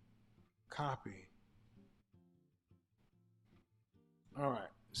 Copy. All right.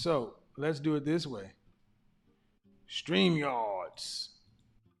 So let's do it this way. StreamYards.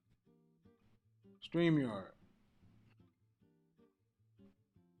 StreamYard.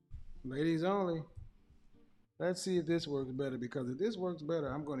 Ladies only. Let's see if this works better, because if this works better,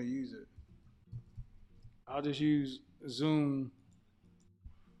 I'm going to use it. I'll just use Zoom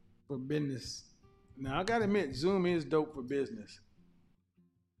for business. Now, I got to admit, Zoom is dope for business,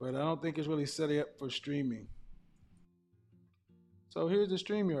 but I don't think it's really set up for streaming. So here's the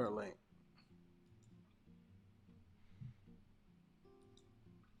StreamYard link.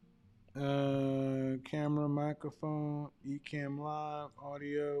 Camera, microphone, Ecamm Live,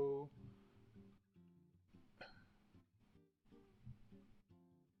 audio.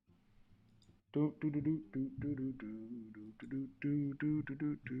 Do do do do do do do do do do do do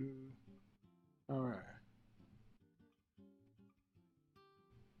do do. All right.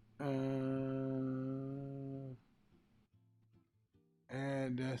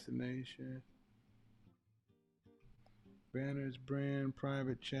 Add destination. Banners, brand,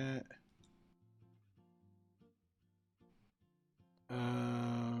 private chat.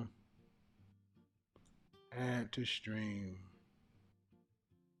 Add to stream.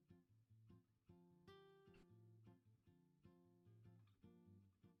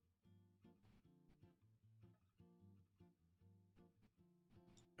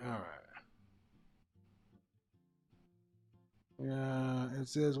 All right. Yeah, it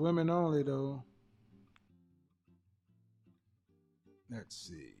says women only though. Let's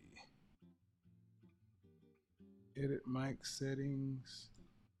see. Edit mic settings.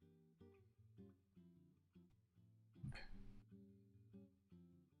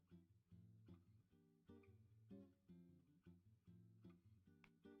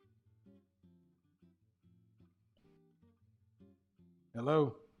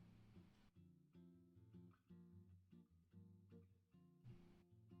 Hello.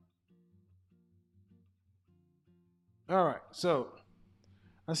 All right. So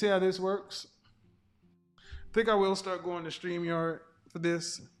I see how this works. I think I will start going to StreamYard for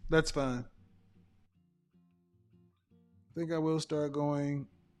this. That's fine. I think I will start going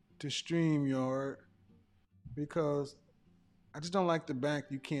to StreamYard because I just don't like the back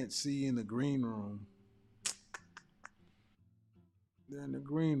you can't see in the green room. They're in the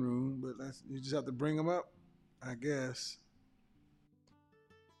green room, but you just have to bring them up, I guess.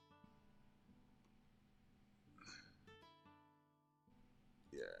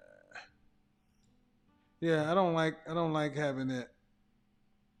 Yeah, I don't like having that.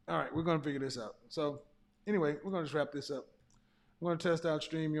 All right, we're gonna figure this out. So anyway, we're gonna just wrap this up. I'm gonna test out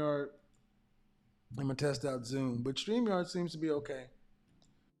StreamYard. I'm gonna test out Zoom, but StreamYard seems to be okay.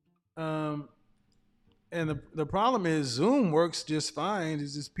 And the problem is Zoom works just fine.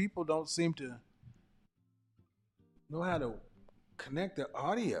 It's just people don't seem to know how to connect the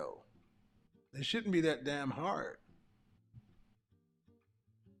audio. It shouldn't be that damn hard.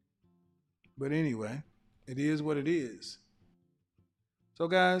 But anyway, it is what it is. So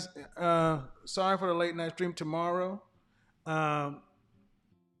guys, sorry for the late night stream tomorrow. I'm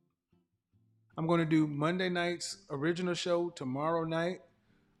going to do Monday night's original show tomorrow night.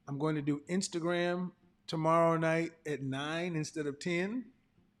 I'm going to do Instagram tomorrow night at 9 instead of 10.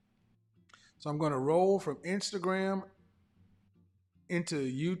 So I'm going to roll from Instagram into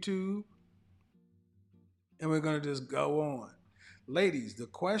YouTube, and we're going to just go on. Ladies, the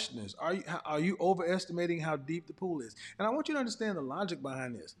question is, are you overestimating how deep the pool is? And I want you to understand the logic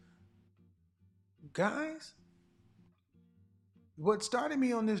behind this. Guys, what started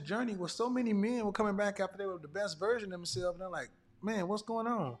me on this journey was so many men were coming back after they were the best version of themselves, and they're like, man, what's going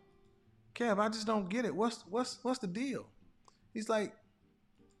on? Kev, I just don't get it. What's the deal? He's like,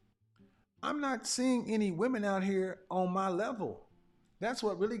 I'm not seeing any women out here on my level. That's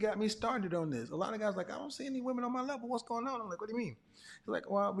what really got me started on this. A lot of guys are like, I don't see any women on my level. What's going on? I'm like, what do you mean? He's like,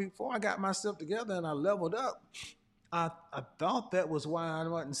 well, before I got myself together and I leveled up, I thought that was why I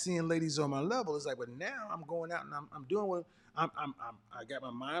wasn't seeing ladies on my level. It's like, but now I'm going out and I'm doing what I got my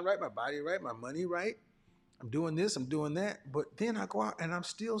mind right, my body right, my money right. I'm doing this, I'm doing that. But then I go out and I'm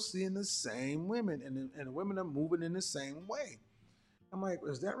still seeing the same women, and the women are moving in the same way. I'm like,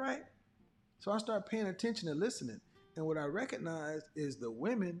 is that right? So I start paying attention and listening. And what I recognized is the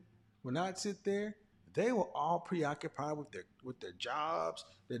women, when I'd sit there, they were all preoccupied with their jobs,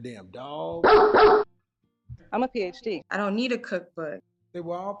 their damn dogs. I'm a PhD. I don't need a cookbook. They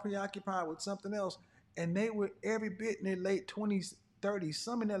were all preoccupied with something else. And they were every bit in their late 20s, 30s,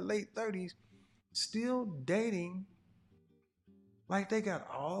 some in their late 30s, still dating like they got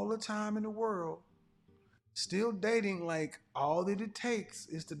all the time in the world. Still dating like all that it takes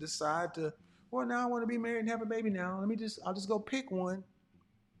is to decide to, well, now I want to be married and have a baby now. I'll just go pick one.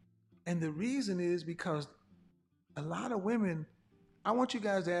 And the reason is because a lot of women, I want you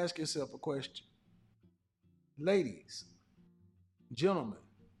guys to ask yourself a question. Ladies, gentlemen,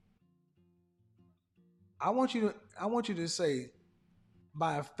 I want you to say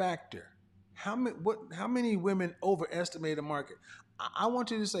by a factor, how many women overestimate the market? I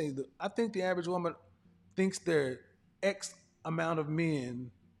want you to say that I think the average woman thinks there are X amount of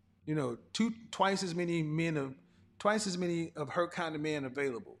men, twice as many of her kind of men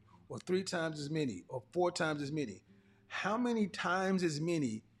available, or 3 times as many, or 4 times as many. How many times as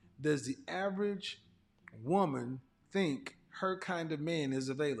many does the average woman think her kind of man is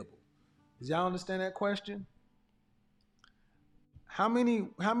available? Does y'all understand that question? How many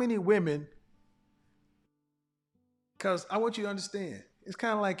women? Because I want you to understand, It's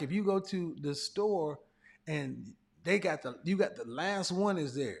kind of like if you go to the store and you got the last one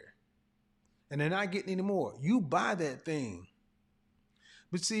is there and they're not getting any more. You buy that thing.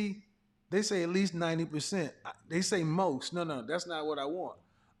 But see, they say at least 90%. They say most. No, no, that's not what I want.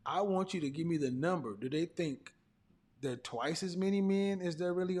 I want you to give me the number. Do they think there are twice as many men as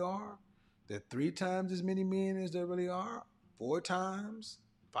there really are? There are 3 times as many men as there really are? 4 times?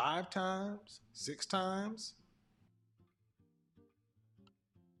 5 times? 6 times?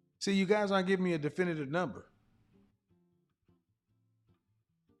 See, you guys aren't giving me a definitive number.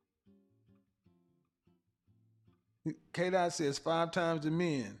 K Dot says 5 times the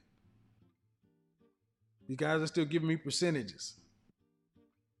men. You guys are still giving me percentages,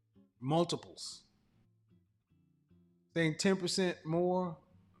 multiples. Saying 10% more?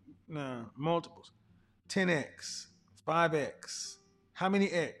 No, multiples. 10x, 5x. How many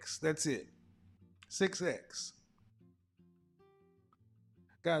x? That's it. 6x.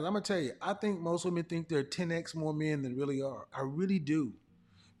 Guys, I'm going to tell you, I think most women think there are 10x more men than really are. I really do.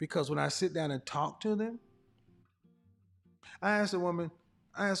 Because when I sit down and talk to them, I asked a woman,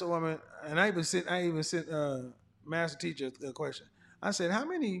 and I even sent master teacher a question. I said,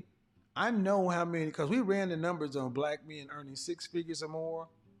 I know how many, because we ran the numbers on black men earning 6 figures or more,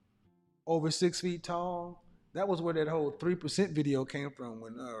 over 6 feet tall. That was where that whole 3% video came from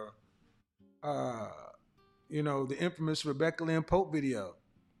when, the infamous Rebecca Lynn Pope video.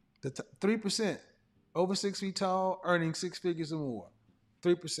 The 3%, over 6 feet tall, earning 6 figures or more,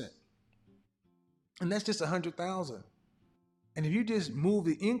 3%. And that's just 100,000. And if you just move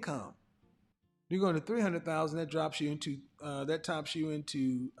the income, you're going to 300,000. That tops you into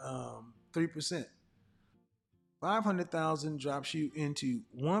 3%. 500,000 drops you into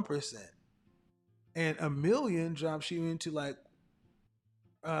 1%, and 1,000,000 drops you into like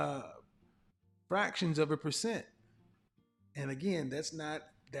fractions of a percent. And again, that's not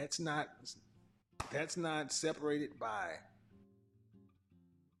separated by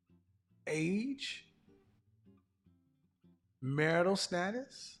age, marital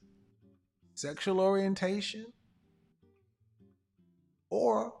status, sexual orientation,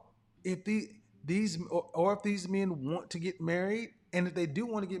 or if these men want to get married, and if they do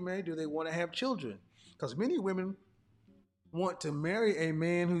want to get married, do they want to have children? Because many women want to marry a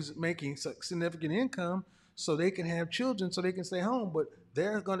man who's making significant income so they can have children, so they can stay home. But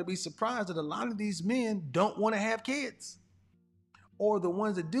they're going to be surprised that a lot of these men don't want to have kids, or the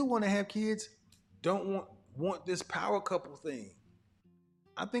ones that do want to have kids don't want this power couple thing.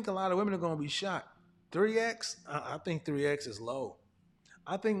 I think a lot of women are going to be shocked. 3x, I think 3x is low.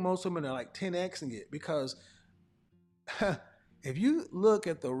 I think most women are like 10xing it, because if you look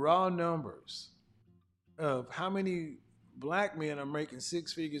at the raw numbers of how many black men are making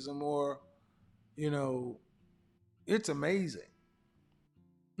 6 figures or more, it's amazing.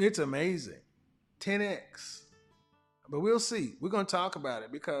 It's amazing. 10x. But we'll see. We're going to talk about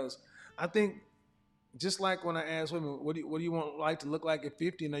it, because I think just like when I ask women, what do you want life to look like at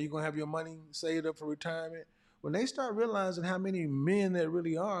 50? And are you going to have your money saved up for retirement? When they start realizing how many men there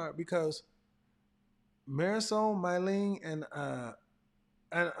really are, because Marisol, Mylene, and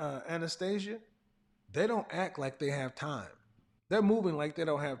Anastasia, they don't act like they have time. They're moving like they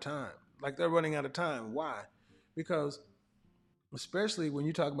don't have time, like they're running out of time. Why? Because especially when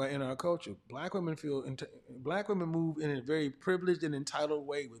you talk about in our culture, black women move in a very privileged and entitled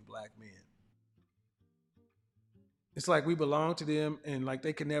way with black men. It's like we belong to them, and like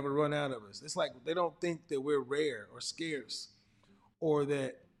they can never run out of us. It's like they don't think that we're rare or scarce, or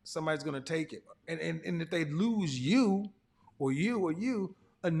that somebody's going to take it. And if they lose you,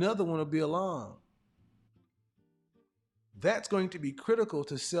 another one will be along. That's going to be critical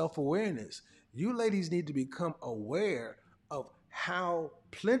to self-awareness. You ladies need to become aware of how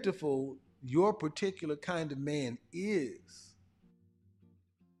plentiful your particular kind of man is.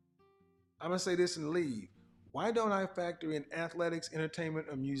 I'm going to say this and leave. Why don't I factor in athletics, entertainment,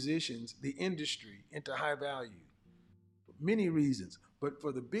 or musicians, the industry, into high value? Many reasons, but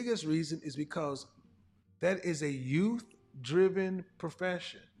for the biggest reason is because that is a youth-driven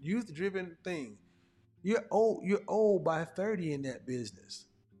profession, youth-driven thing. You're old by 30 in that business.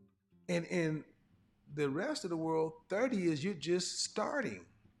 And in the rest of the world, 30 is you're just starting.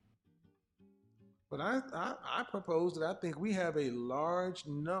 But I propose that I think we have a large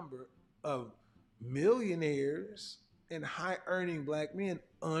number of millionaires and high-earning black men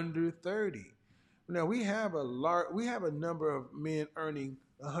under 30. Now we have a number of men earning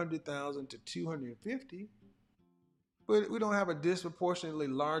 100,000 to 250, but we don't have a disproportionately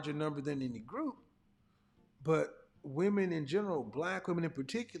larger number than any group. But women in general, black women in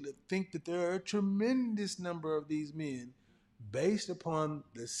particular, think that there are a tremendous number of these men based upon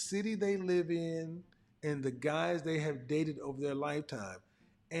the city they live in and the guys they have dated over their lifetime.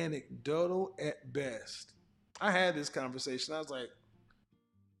 Anecdotal at best. I had this conversation. I was like,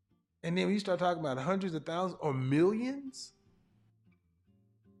 and then when you start talking about hundreds of thousands or millions,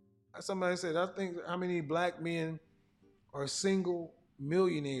 somebody said, I think how many black men are single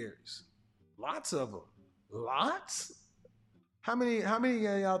millionaires? Lots of them. Lots? How many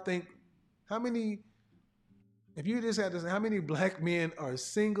of y'all think, how many, if you just had to say, how many black men are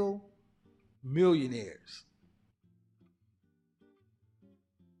single millionaires?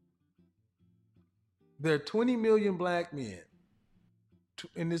 There are 20 million black men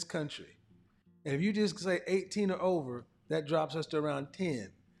in this country. And if you just say 18 or over, that drops us to around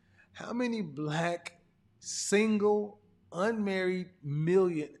 10. How many black, single, unmarried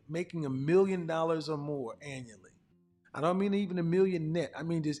million making $1 million or more annually? I don't mean even $1 million net. I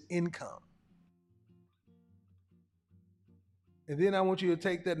mean just income. And then I want you to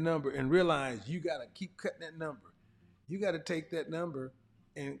take that number and realize you got to keep cutting that number. You got to take that number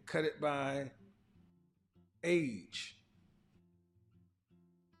and cut it by age,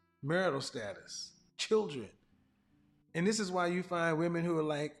 marital status, children. And this is why you find women who are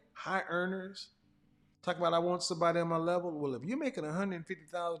like high earners talk about, I want somebody on my level. Well, if you're making $150,000,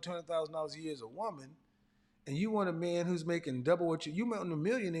 $200,000 a year as a woman, and you want a man who's making double what you want a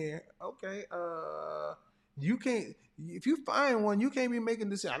millionaire, okay, you can't, if you find one, you can't be making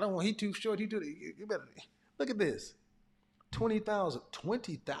this, I don't want, he too short, you better, look at this, 20,000,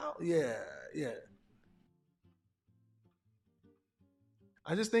 yeah.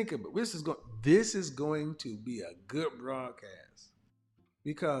 I just think this is going to be a good broadcast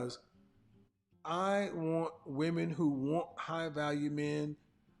because I want women who want high value men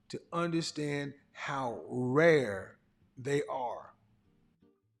to understand how rare they are.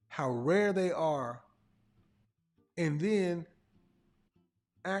 How rare they are, and then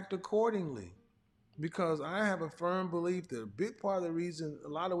act accordingly. Because I have a firm belief that a big part of the reason a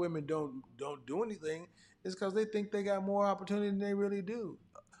lot of women don't do anything is because they think they got more opportunity than they really do.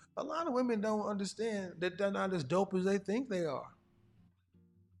 A lot of women don't understand that they're not as dope as they think they are.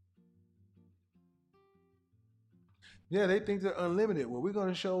 Yeah, they think they're unlimited. Well, we're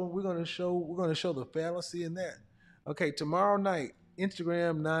gonna show the fallacy in that. Okay, tomorrow night,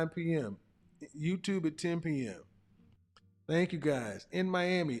 Instagram 9 p.m., YouTube at 10 p.m. Thank you guys. In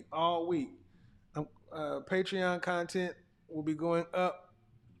Miami all week. Patreon content will be going up,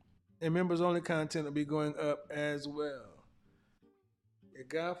 and members only content will be going up as well. Your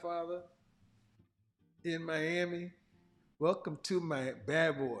Godfather in Miami. Welcome to my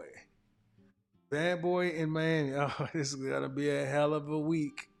bad boy. Bad boy in Miami. Oh, this is gonna be a hell of a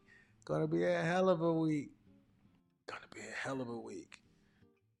week. Gonna be a hell of a week.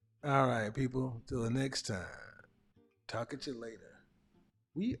 All right, people. Till the next time. Talk at you later.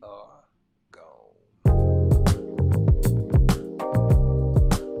 We are